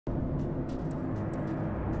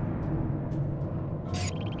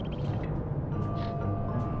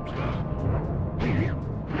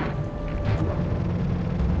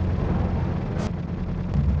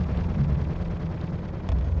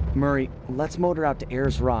Murray, let's motor out to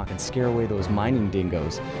Ayers Rock and scare away those mining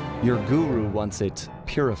dingoes. Your guru wants it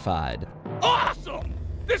purified. Awesome!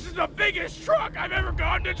 This is the biggest truck I've ever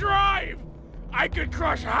gone to drive! I could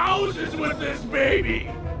crush houses with this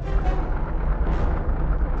baby!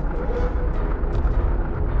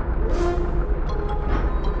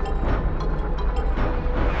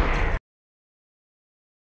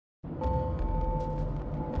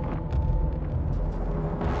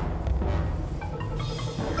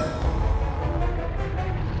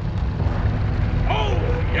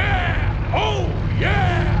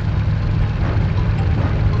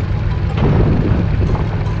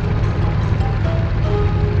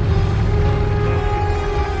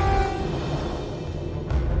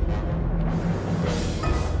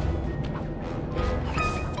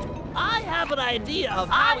 Idea of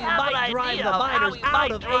how we might drive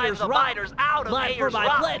the miners out of Ayers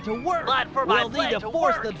Rock. But for my plan to work, we'll need to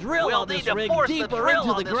force the drill on this rig deeper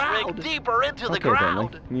into the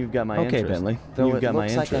ground. Bentley, you've got my interest. Bentley, you've got my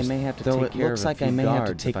interest. I may have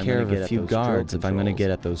to take care of a few guards if I'm going to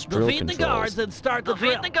get at those drill controls. Defeat the guards and start the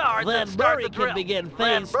drill. Then Murray can begin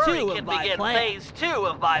phase 2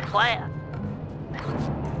 of my plan.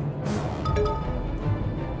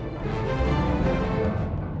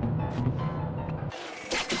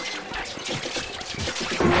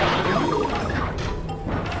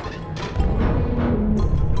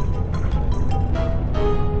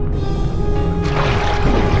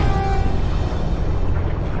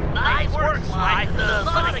 The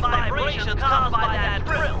sonic vibrations caused by that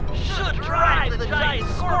drill should drive the giant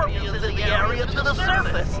scorpions in the area to the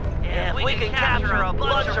surface. If we can capture a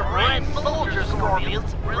bunch of red soldier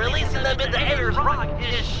scorpions, releasing them into Ayers Rock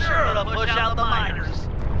is sure to push out the miners.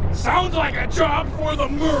 Sounds like a job for the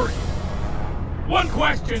Murray. One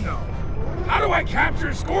question though, how do I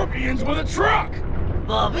capture scorpions with a truck?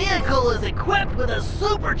 The vehicle is equipped with a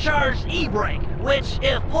supercharged e-brake, which,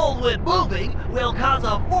 if pulled when moving, will cause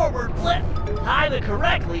a forward flip. Time it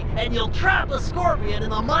correctly, and you'll trap a scorpion in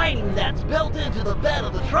the mining that's built into the bed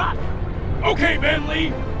of the truck. Okay,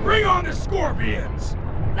 Bentley, bring on the scorpions.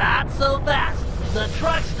 Not so fast. The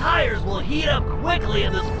truck's tires will heat up quickly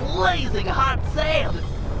in this blazing hot sand.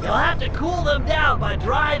 You'll have to cool them down by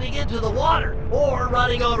driving into the water or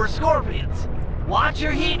running over scorpions. Watch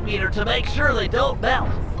your heat meter to make sure they don't melt.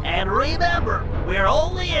 And remember, we're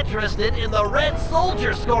only interested in the red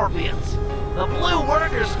soldier scorpions. The blue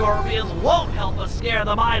worker scorpions won't help us scare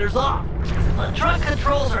the miners off. The truck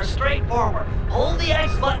controls are straightforward. Hold the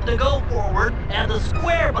X button to go forward and the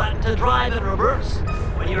square button to drive in reverse.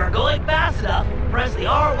 When you are going fast enough, press the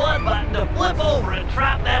R1 button to flip over and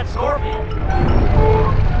trap that scorpion.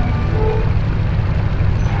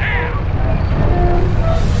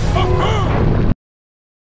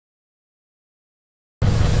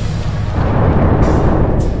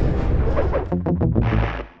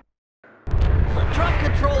 The truck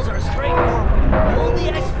controls are straightforward. Hold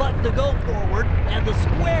the X button to go forward and the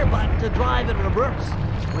square button to drive in reverse.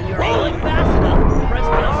 When you're going fast enough, press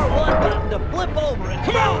the R1 button to flip over and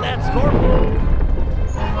trap that scorpion.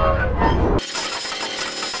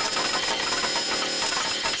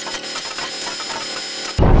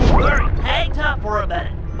 Murray, hang tough for a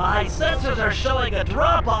minute. My sensors are showing a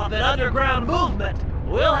drop-off in underground movement.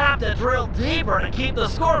 We'll have to drill deeper to keep the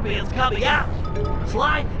scorpions coming out.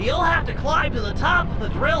 Sly, you'll have to climb to the top of the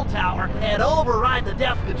drill tower and override the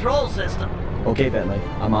depth control system. Okay, Bentley,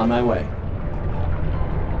 I'm on my way.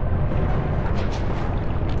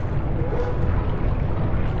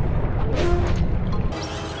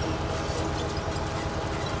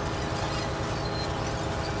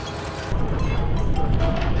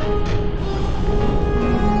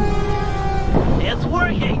 It's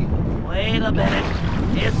working! Wait a minute.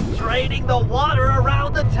 It's draining the water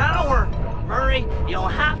around the tower! Murray, you'll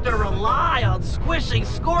have to rely on squishing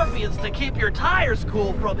scorpions to keep your tires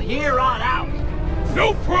cool from here on out.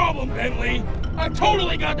 No problem, Bentley. I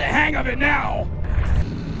totally got the hang of it now.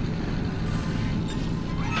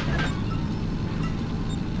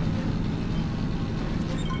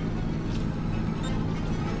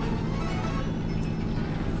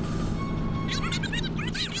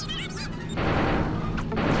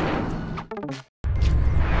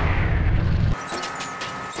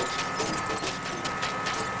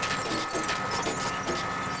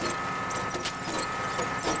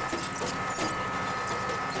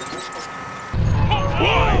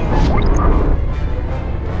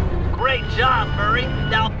 Great job, Murray.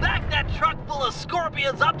 Now back that truck full of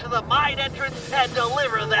scorpions up to the mine entrance and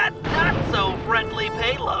deliver that not-so-friendly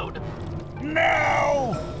payload.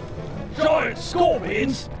 Now! Giant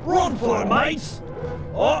scorpions! Run for it, mates!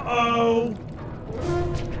 Uh-oh!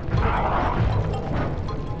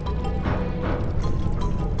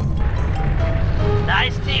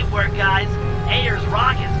 Nice teamwork, guys. Ayer's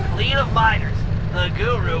rocket's clean of miners. The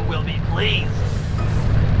Guru will be pleased.